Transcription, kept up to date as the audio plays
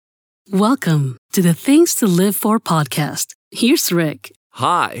Welcome to the Things to Live For podcast. Here's Rick.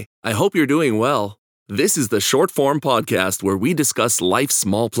 Hi, I hope you're doing well. This is the short form podcast where we discuss life's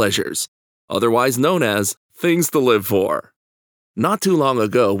small pleasures, otherwise known as Things to Live For. Not too long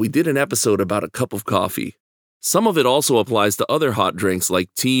ago, we did an episode about a cup of coffee. Some of it also applies to other hot drinks like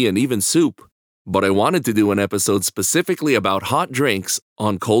tea and even soup, but I wanted to do an episode specifically about hot drinks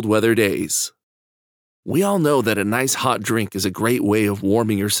on cold weather days. We all know that a nice hot drink is a great way of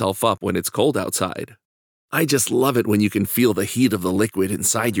warming yourself up when it's cold outside. I just love it when you can feel the heat of the liquid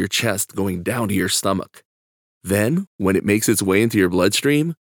inside your chest going down to your stomach. Then, when it makes its way into your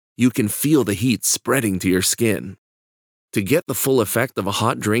bloodstream, you can feel the heat spreading to your skin. To get the full effect of a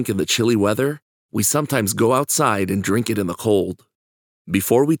hot drink in the chilly weather, we sometimes go outside and drink it in the cold.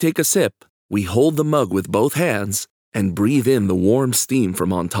 Before we take a sip, we hold the mug with both hands and breathe in the warm steam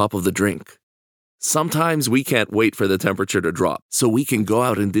from on top of the drink. Sometimes we can't wait for the temperature to drop, so we can go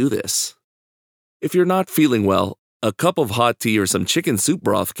out and do this. If you're not feeling well, a cup of hot tea or some chicken soup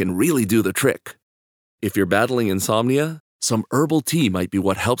broth can really do the trick. If you're battling insomnia, some herbal tea might be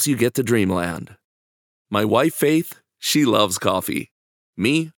what helps you get to dreamland. My wife, Faith, she loves coffee.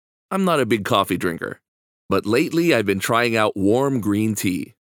 Me, I'm not a big coffee drinker. But lately, I've been trying out warm green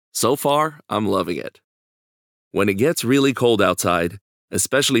tea. So far, I'm loving it. When it gets really cold outside,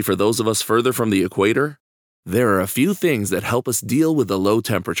 especially for those of us further from the equator, there are a few things that help us deal with the low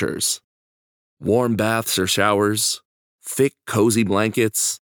temperatures. Warm baths or showers, thick, cozy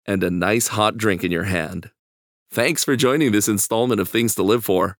blankets, and a nice hot drink in your hand. Thanks for joining this installment of Things to Live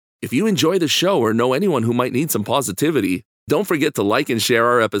For. If you enjoy the show or know anyone who might need some positivity, don't forget to like and share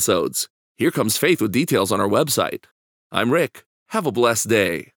our episodes. Here comes Faith with details on our website. I'm Rick. Have a blessed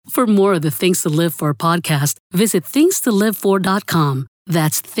day. For more of the Things to Live For podcast, visit thingstolivefor.com.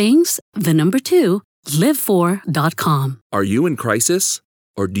 That's things, 2, live4.com. Are you in crisis?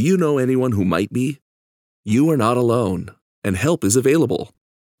 Or do you know anyone who might be? You are not alone, and help is available.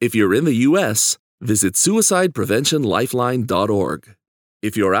 If you're in the U.S., visit suicidepreventionlifeline.org.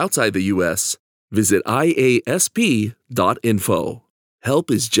 If you're outside the U.S., visit iasp.info.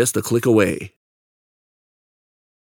 Help is just a click away.